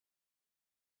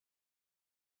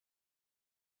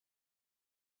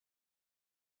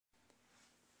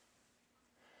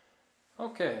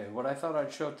Okay, what I thought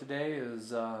I'd show today is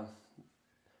the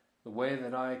way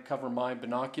that I cover my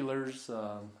binoculars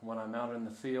when I'm out in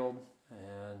the field,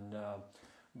 and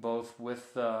both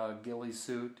with ghillie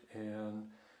suit and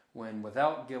when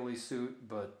without ghillie suit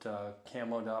but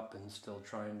camoed up and still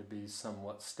trying to be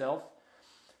somewhat stealth.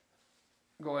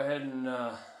 Go ahead and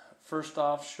first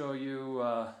off show you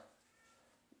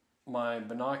my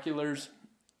binoculars.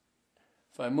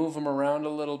 If I move them around a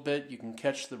little bit, you can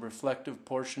catch the reflective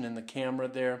portion in the camera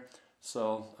there.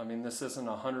 So, I mean, this isn't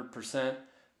 100%,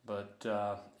 but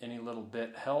any little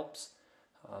bit helps.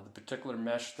 The particular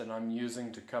mesh that I'm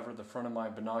using to cover the front of my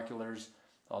binoculars,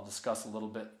 I'll discuss a little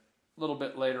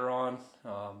bit later on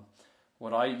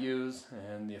what I use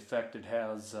and the effect it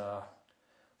has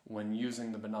when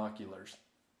using the binoculars.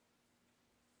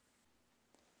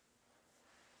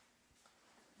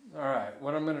 Alright,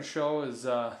 what I'm going to show is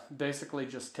basically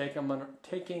just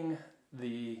taking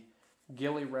the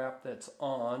ghillie wrap that's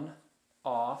on,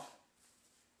 off.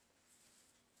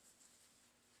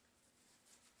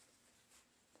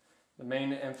 The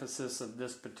main emphasis of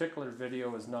this particular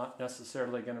video is not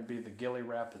necessarily going to be the ghillie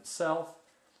wrap itself,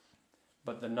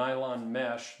 but the nylon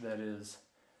mesh that is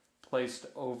placed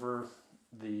over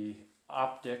the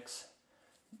optics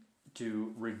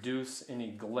to reduce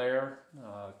any glare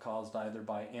caused either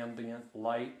by ambient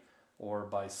light or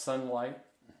by sunlight.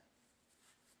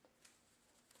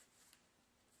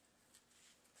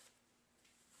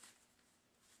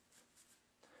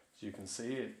 As you can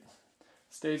see, it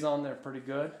stays on there pretty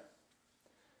good.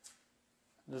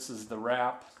 This is the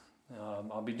wrap.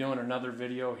 I'll be doing another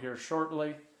video here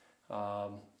shortly,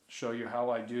 show you how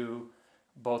I do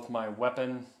both my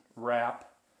weapon wrap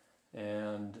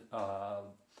and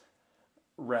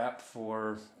wrap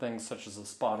for things such as a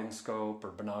spotting scope or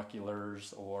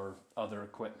binoculars or other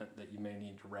equipment that you may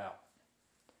need to wrap.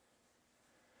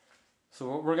 So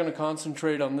what we're going to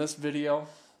concentrate on this video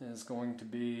is going to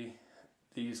be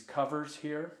these covers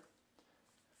here,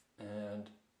 and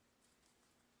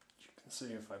you can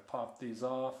see if I pop these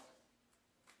off,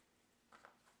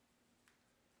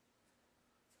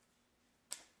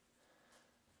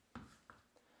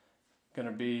 going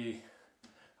to be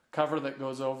cover that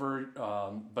goes over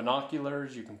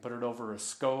binoculars. You can put it over a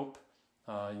scope,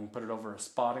 you can put it over a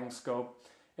spotting scope,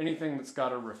 anything that's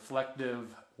got a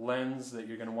reflective lens that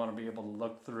you're going to want to be able to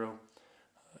look through.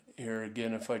 Here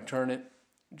again, if I turn it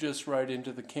just right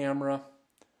into the camera,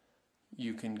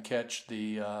 you can catch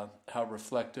the how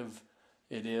reflective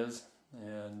it is,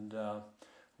 and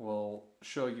we'll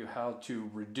show you how to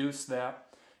reduce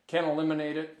that. Can't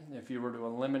eliminate it. If you were to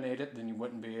eliminate it, then you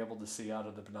wouldn't be able to see out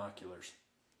of the binoculars.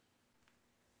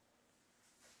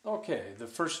 Okay, the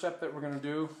first step that we're going to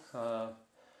do,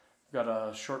 got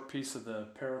a short piece of the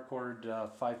paracord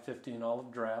 550 in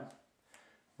olive drab.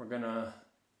 We're going to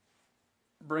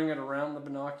bring it around the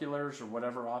binoculars or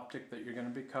whatever optic that you're going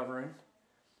to be covering,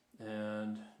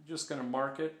 and just going to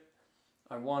mark it.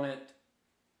 I want it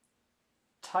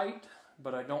tight,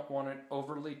 but I don't want it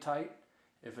overly tight.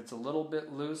 If it's a little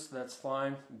bit loose, that's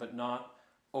fine, but not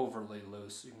overly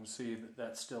loose. You can see that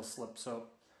that still slips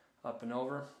up and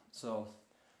over. So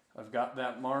I've got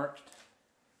that marked.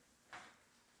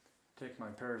 Take my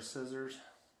pair of scissors.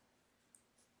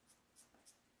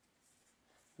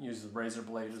 Use the razor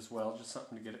blade as well, just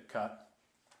something to get it cut.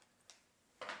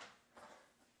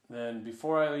 Then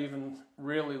before I even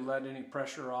really let any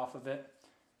pressure off of it,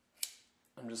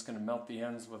 I'm just going to melt the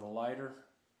ends with a lighter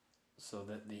so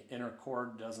that the inner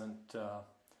cord doesn't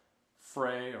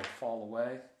fray or fall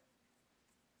away.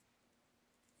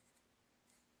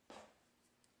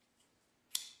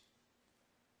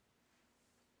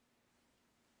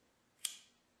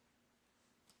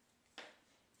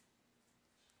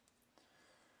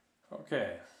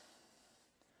 Okay,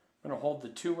 I'm going to hold the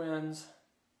two ends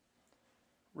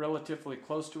relatively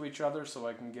close to each other so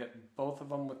I can get both of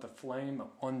them with the flame at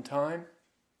one time.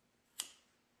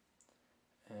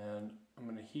 And I'm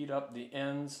going to heat up the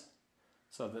ends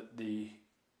so that the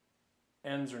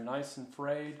ends are nice and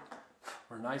frayed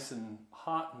or nice and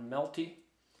hot and melty.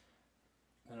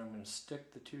 Then I'm going to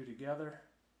stick the two together.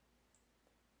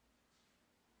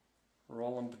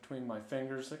 Roll them between my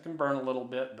fingers. It can burn a little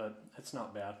bit, but it's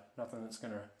not bad. Nothing that's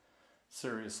going to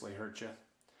seriously hurt you.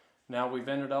 Now we've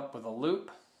ended up with a loop.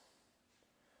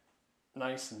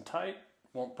 Nice and tight.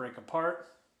 Won't break apart.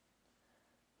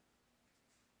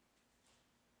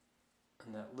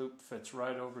 And that loop fits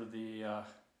right over the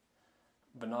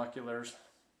binoculars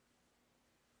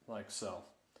like so.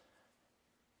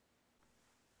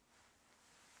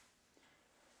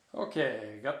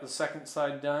 Okay, got the second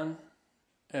side done.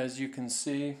 As you can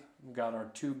see, we've got our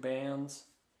two bands.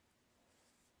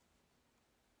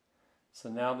 So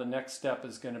now the next step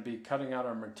is going to be cutting out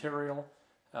our material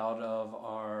out of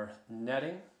our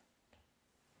netting.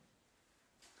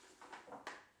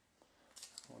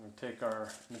 We're going to take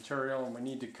our material and we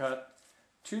need to cut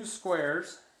 2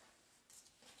 squares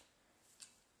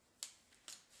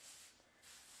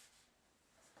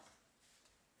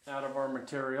out of our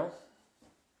material.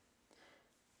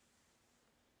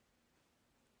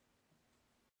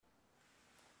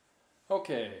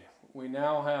 Okay, we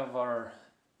now have our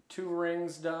 2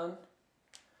 rings done.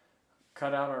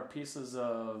 Cut out our pieces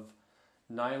of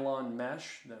nylon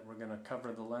mesh that we're going to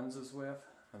cover the lenses with,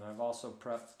 and I've also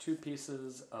prepped 2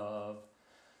 pieces of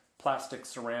plastic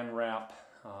saran wrap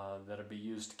that'll be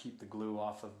used to keep the glue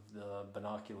off of the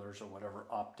binoculars or whatever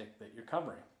optic that you're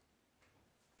covering.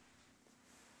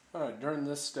 Alright, during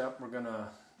this step we're going to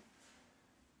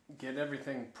get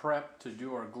everything prepped to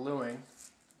do our gluing.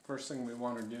 First thing we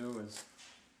want to do is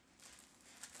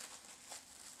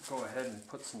go ahead and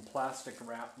put some plastic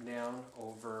wrap down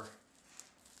over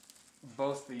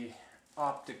both the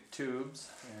optic tubes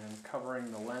and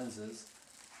covering the lenses.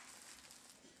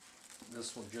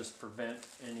 This will just prevent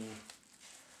any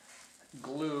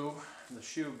glue, the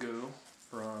shoe goo,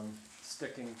 from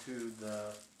sticking to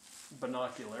the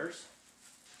binoculars.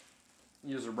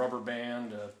 Use a rubber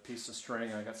band, a piece of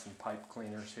string. I got some pipe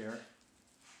cleaners here.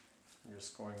 I'm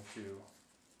just going to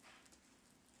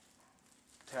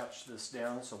attach this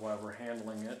down so while we're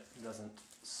handling it, it doesn't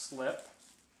slip.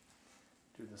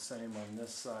 Do the same on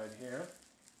this side here.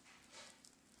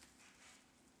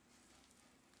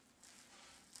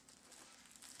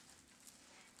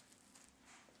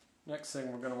 Next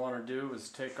thing we're going to want to do is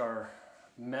take our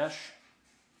mesh,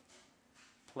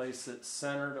 place it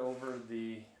centered over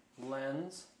the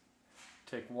lens,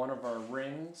 take one of our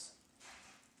rings,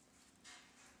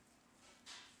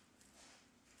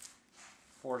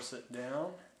 force it down,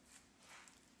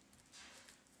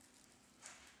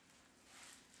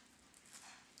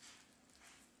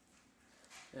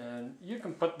 and you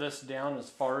can put this down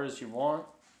as far as you want.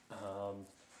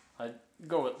 I'd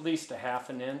go at least a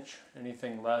 ½ inch.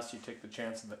 Anything less, you take the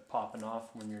chance of it popping off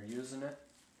when you're using it.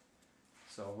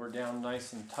 So we're down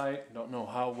nice and tight. Don't know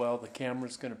how well the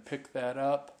camera's going to pick that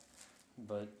up,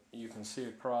 but you can see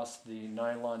across the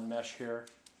nylon mesh here,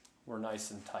 we're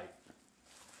nice and tight.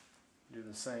 Do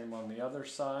the same on the other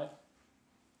side.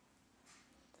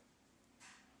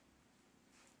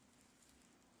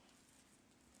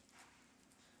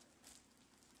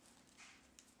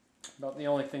 About the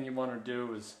only thing you want to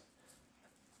do is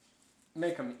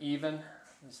make them even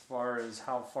as far as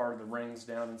how far the ring's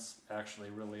down. It's actually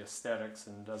really aesthetics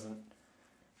and doesn't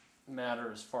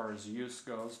matter as far as use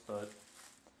goes, but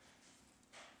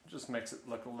it just makes it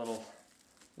look a little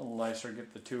nicer.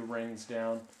 Get the 2 rings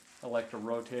down. I like to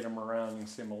rotate them around. You can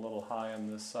see them a little high on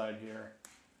this side here.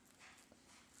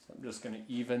 So I'm just going to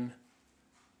even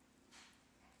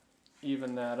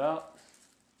that up.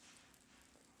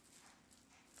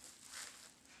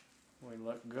 We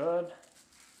look good.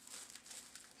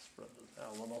 Spread this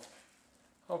out a little.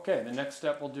 Okay, the next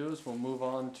step we'll do is we'll move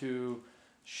on to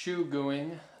shoe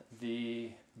gooing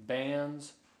the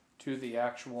bands to the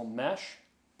actual mesh.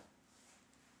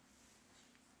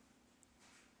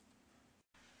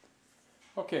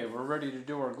 Okay, we're ready to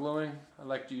do our gluing. I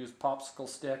like to use popsicle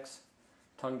sticks,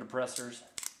 tongue depressors,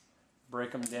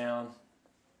 break them down,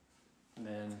 and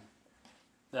then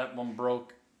that one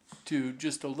broke to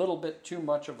just a little bit too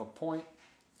much of a point,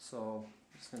 so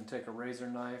I'm just going to take a razor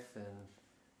knife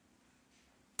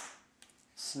and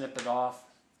snip it off.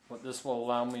 What this will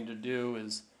allow me to do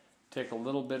is take a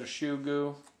little bit of shoe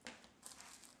goo,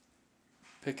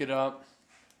 pick it up,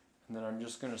 and then I'm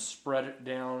just going to spread it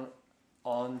down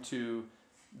onto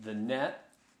the net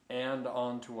and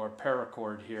onto our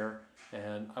paracord here,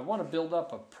 and I want to build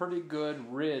up a pretty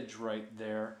good ridge right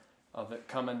there of it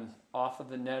coming off of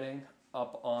the netting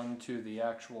up onto the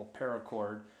actual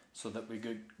paracord so that we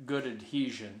get good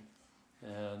adhesion.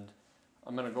 And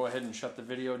I'm going to go ahead and shut the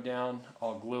video down.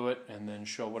 I'll glue it and then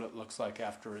show what it looks like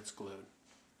after it's glued.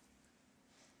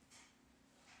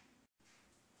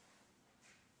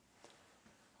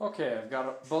 Okay, I've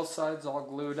got both sides all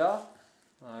glued up.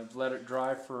 I've let it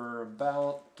dry for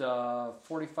about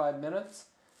 45 minutes.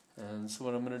 And so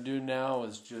what I'm going to do now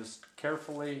is just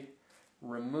carefully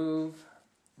remove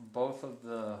both of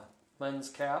the lens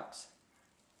caps.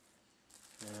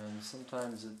 And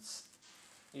sometimes it's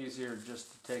easier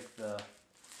just to take the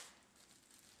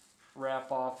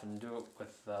wrap off and do it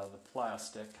with the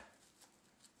plastic,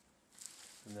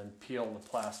 and then peel the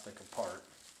plastic apart.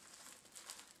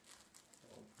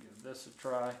 We'll give this a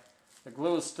try. The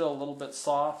glue is still a little bit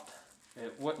soft.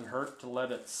 It wouldn't hurt to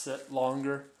let it sit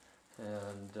longer,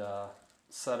 and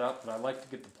set up, but I like to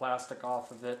get the plastic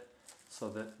off of it so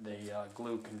that the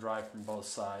glue can dry from both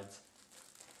sides.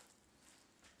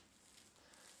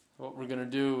 What we're going to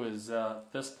do is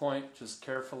at this point just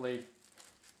carefully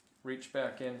reach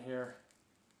back in here,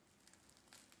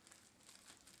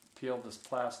 peel this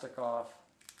plastic off.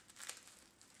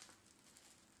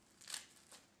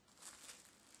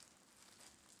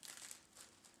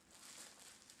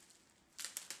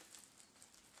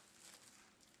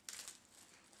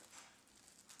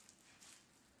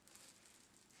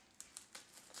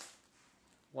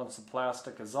 Once the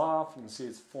plastic is off, you can see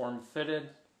it's form-fitted.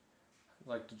 I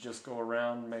like to just go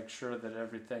around and make sure that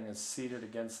everything is seated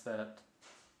against that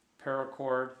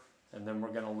paracord, and then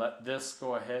we're going to let this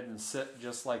go ahead and sit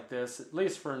just like this, at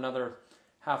least for another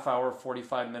half hour,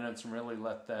 45 minutes, and really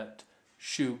let that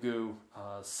shoe goo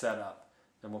set up.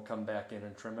 Then we'll come back in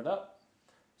and trim it up.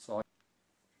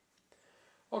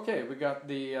 Okay, we got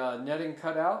the netting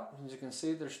cut out. As you can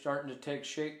see, they're starting to take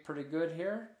shape pretty good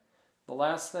here. The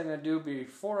last thing I do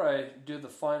before I do the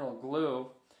final glue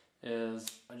is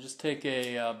I just take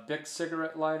a Bic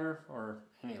cigarette lighter, or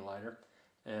any lighter,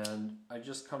 and I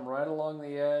just come right along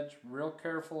the edge, real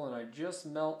careful, and I just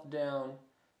melt down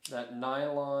that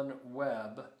nylon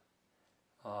web,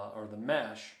 or the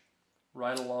mesh,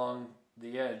 right along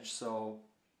the edge so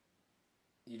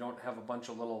you don't have a bunch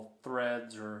of little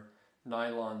threads or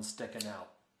nylon sticking out.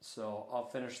 So I'll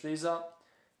finish these up,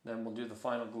 then we'll do the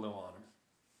final glue on them.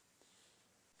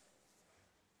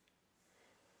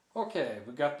 Okay,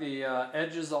 we got the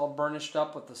edges all burnished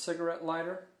up with the cigarette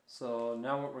lighter. So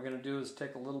now what we're going to do is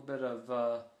take a little bit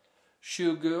of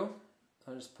shoe goo.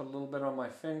 I just put a little bit on my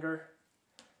finger,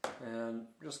 and I'm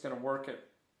just going to work it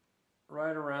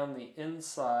right around the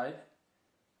inside.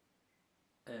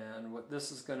 And what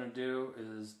this is going to do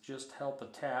is just help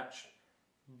attach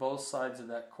both sides of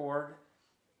that cord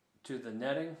to the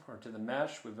netting or to the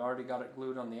mesh. We've already got it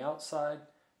glued on the outside.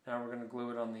 Now we're going to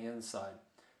glue it on the inside.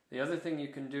 The other thing you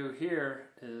can do here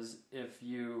is if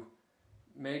you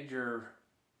made your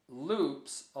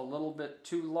loops a little bit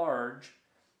too large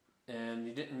and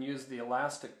you didn't use the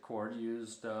elastic cord, you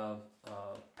used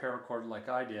paracord like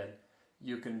I did,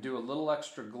 you can do a little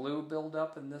extra glue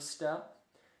buildup in this step,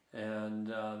 and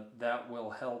that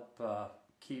will help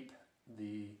keep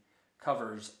the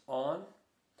covers on.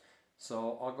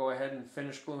 So I'll go ahead and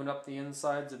finish gluing up the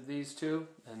insides of these two,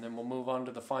 and then we'll move on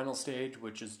to the final stage,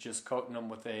 which is just coating them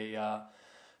with a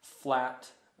flat,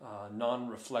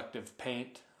 non-reflective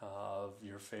paint of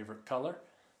your favorite color.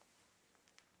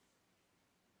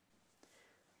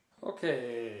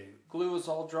 Okay, glue is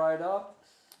all dried up.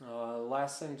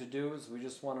 Last thing to do is we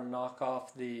just want to knock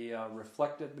off the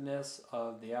reflectiveness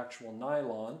of the actual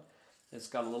nylon. It's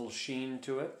got a little sheen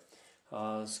to it.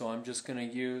 So I'm just going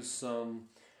to use some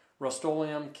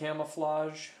Rust-Oleum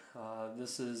camouflage.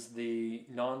 This is the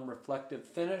non-reflective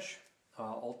finish,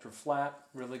 ultra flat,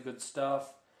 really good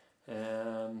stuff,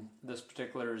 and this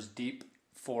particular is deep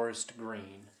forest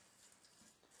green.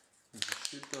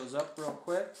 Just shoot those up real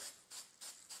quick.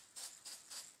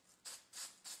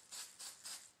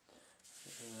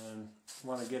 And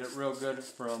want to get it real good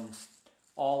from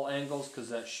all angles, because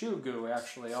that shoe goo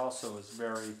actually also is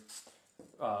very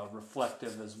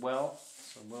reflective as well.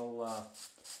 So we'll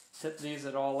hit these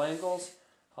at all angles.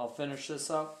 I'll finish this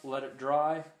up, let it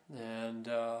dry, and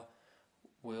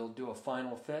we'll do a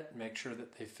final fit, make sure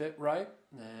that they fit right,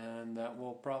 and that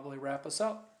will probably wrap us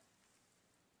up.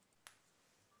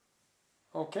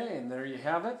 Okay, and there you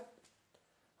have it.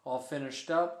 All finished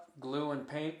up. Glue and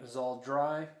paint is all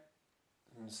dry.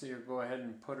 You can see her go ahead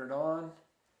and put it on.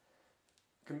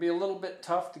 It can be a little bit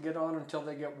tough to get on until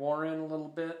they get worn in a little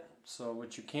bit. So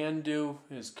what you can do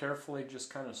is carefully just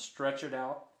kind of stretch it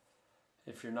out.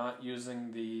 If you're not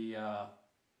using the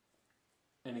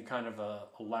any kind of a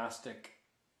elastic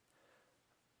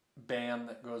band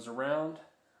that goes around,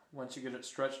 once you get it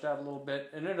stretched out a little bit,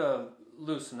 and it'll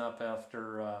loosen up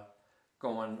after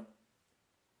going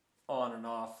on and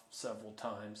off several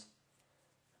times.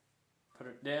 Put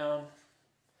it down.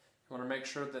 You want to make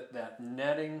sure that that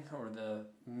netting or the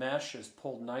mesh is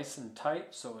pulled nice and tight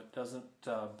so it doesn't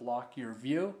block your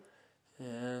view.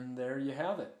 And there you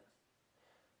have it.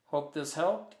 Hope this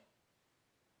helped.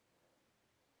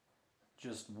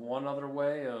 Just one other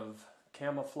way of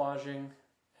camouflaging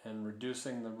and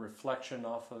reducing the reflection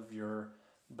off of your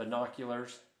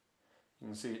binoculars. You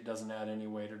can see it doesn't add any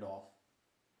weight at all.